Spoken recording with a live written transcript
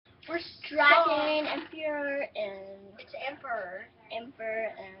We're Dragon, Emperor, and It's Emperor.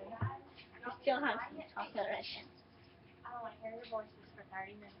 Emperor, and we still have some chocolate right there. I don't want to hear your voices for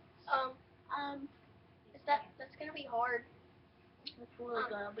 30 minutes. That's gonna be hard. It's really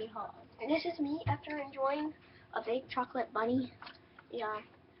gonna be hard. And this is me after enjoying a big chocolate bunny. Yeah.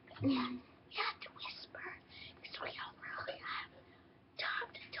 You have to whisper, because we don't really have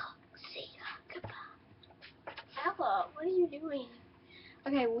time to talk. See ya. Goodbye. Ella, what are you doing?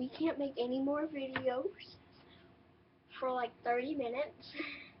 Okay, we can't make any more videos for like 30 minutes.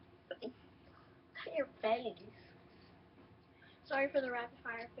 Look at your face. Sorry for the rapid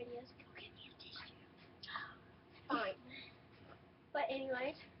fire videos. Go get me a tissue. Fine. But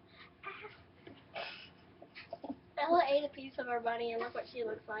anyways, Ella ate a piece of our bunny and look what she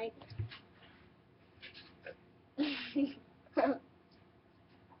looks like.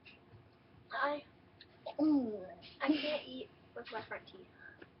 I can't eat with my front teeth.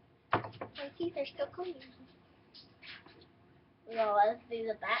 My teeth are still clean. No, let's do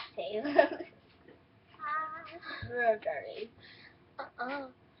the back teeth. They're dirty.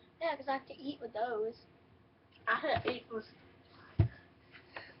 Yeah, because I have to eat with those. I have to eat with.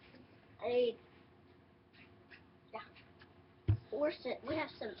 Yeah. We have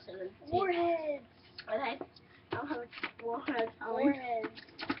Simpsons. Warheads. Okay. I'll have warheads. Warheads.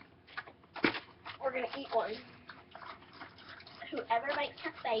 We're gonna eat one. Whoever makes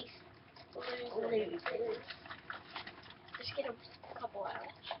a face loses. Just get a couple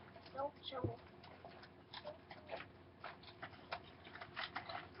out. Don't show.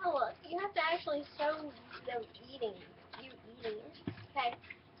 Oh look, you have to actually show them eating. You eating. Okay,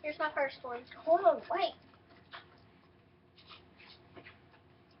 here's my first one. Hold on, wait.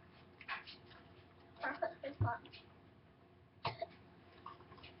 Perfect spot.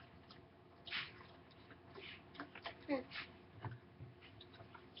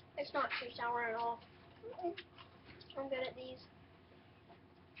 It's not too sour at all. I'm good at these.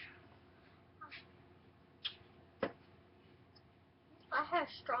 I have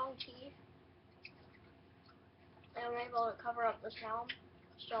strong teeth. And I'm able to cover up the sound.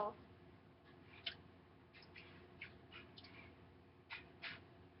 So.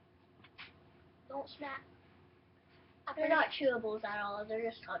 Don't smack. They're not chewables at all, they're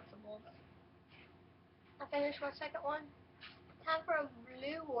just touchables. I finished my second one. Time for a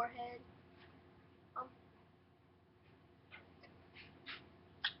blue warhead.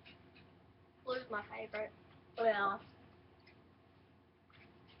 Blue's my favorite. Yeah.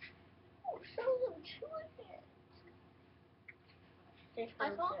 Oh, show them chewing it. I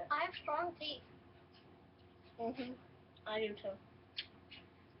have strong teeth. I do too.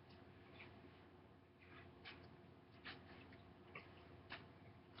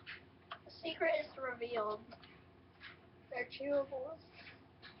 The secret is revealed. They're chewables.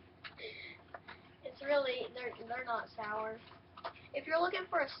 It's really, they're not sour. If you're looking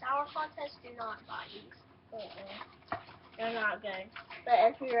for a sour contest, do not buy these. They're not good.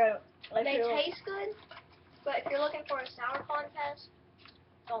 But they taste good, but if you're looking for a sour contest,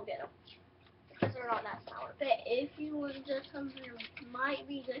 don't get them. Because they're not that sour. But if you want just something that might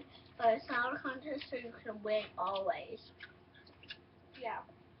be good, but a sour contest so you can win always. Yeah.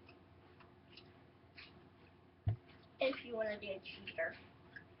 If you want to be a cheater.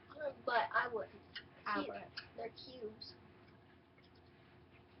 But I wouldn't. I wouldn't. They're cubes.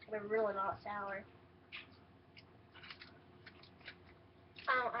 They're really not sour.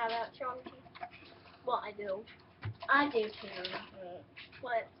 I don't have that strong teeth. Well, I do. I do too.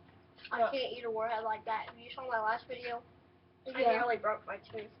 But I can't eat a warhead like that. If you saw my last video, I nearly broke my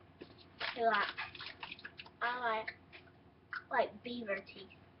tooth. I like beaver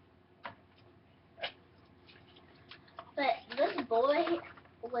teeth. But this boy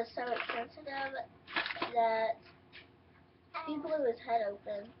was so sensitive that he blew his head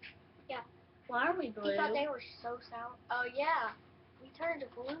open. Yeah. Why are we blue? He thought they were so sour. Oh yeah, we turned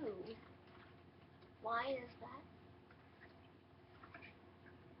blue. Why is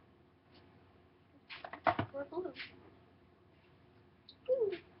that? We're blue.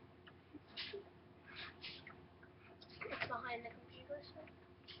 Ooh. It's behind the computer, so.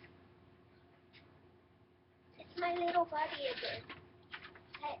 It's my little buddy again.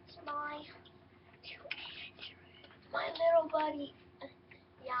 That's my little buddy.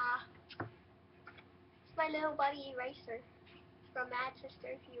 Yeah. It's my little buddy Eraser from Mad Sister,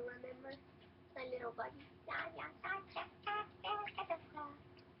 if you remember. My little buddy.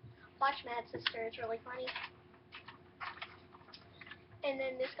 Watch Mad Sister, it's really funny. And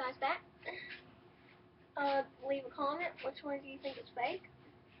then this guy's back. Leave a comment. Which one do you think is fake?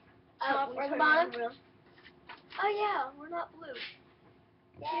 Top or the bottom? Oh yeah, we're not blue.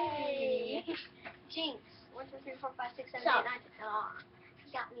 Yay! Jinx. 1, 2, 3, 4, 5, 6, 7, 8, 9, 10. Oh,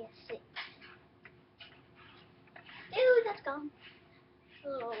 you got me a 6. Dude, that's gone.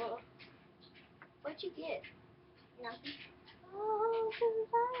 Oh. What'd you get? Nothing. Oh,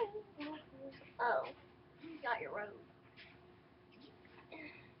 you got your robe.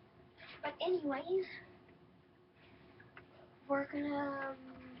 But anyways, we're gonna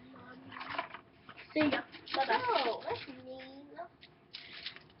See ya. Bye-bye. oh, that's mean.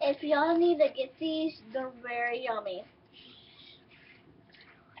 If y'all need to get these, they're very yummy.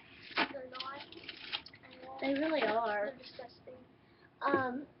 They're not. They really are. They're disgusting.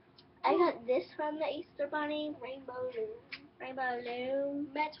 I got this from the Easter Bunny. Rainbow Loom.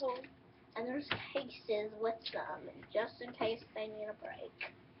 Metal. And there's cases with them, just in case they need a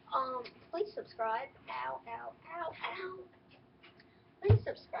break. Please subscribe. Ow, ow, ow, ow. Please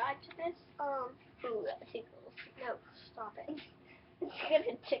subscribe to this. Ooh, that tickles. No, stop it. It's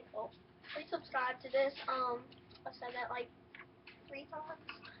gonna tickle. Please subscribe to this. I've said that like 3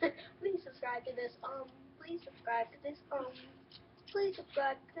 times. Please subscribe to this. Please subscribe to this. Please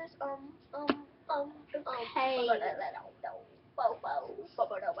subscribe to this. Okay.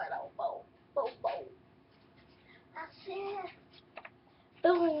 I said,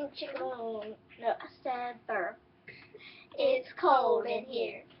 Boom, chicken. No, I said burr. It's cold in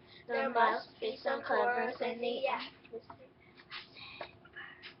here. There must be some clovers in the atmosphere.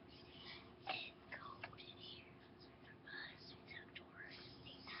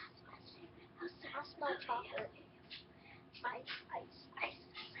 I smell chocolate. Ice.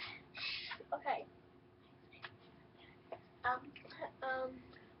 Okay.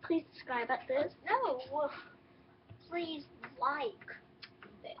 Please subscribe at this. No. Please like.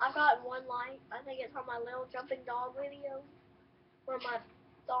 I got 1 like. I think it's on my little jumping dog video, where my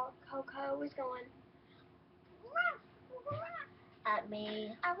dog Coco is going. At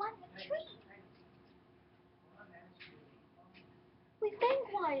me. I want the treat. We've been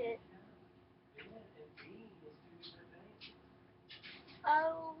quiet.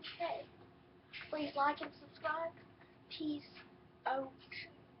 Okay. Please like and subscribe. Peace out,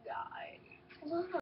 guys. Look.